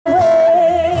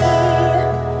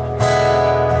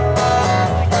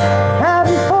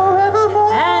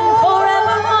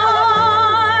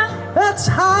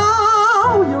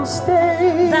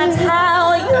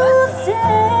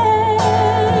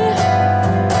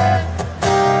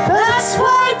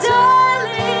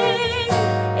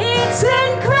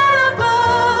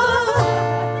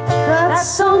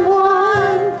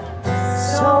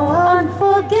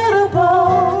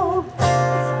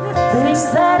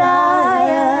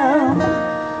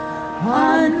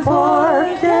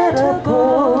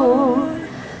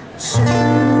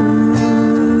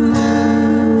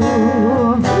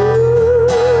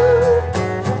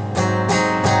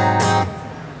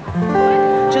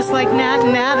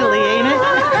totally, ain't it?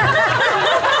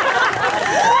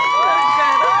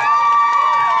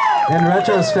 In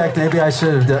retrospect, maybe I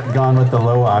should have gone with the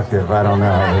low octave. I don't know.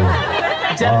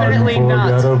 Definitely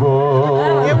not.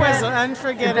 It was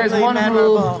unforgettably If there's one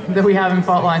memorable. rule that we have in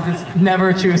Fault Lines, it's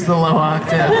never choose the low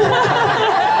octave.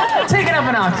 Take it up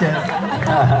an octave.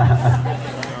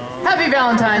 Happy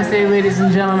Valentine's Day, ladies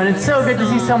and gentlemen. It's so good to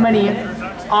see so many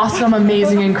awesome,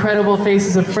 amazing, incredible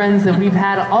faces of friends that we've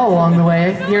had all along the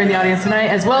way here in the audience tonight,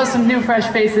 as well as some new, fresh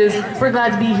faces. We're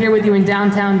glad to be here with you in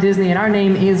downtown Disney, and our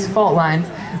name is Fault Lines.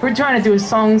 We're trying to do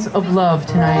songs of love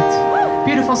tonight.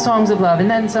 Beautiful songs of love, and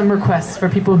then some requests for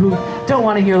people who don't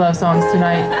want to hear love songs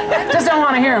tonight. Just don't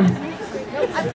want to hear them.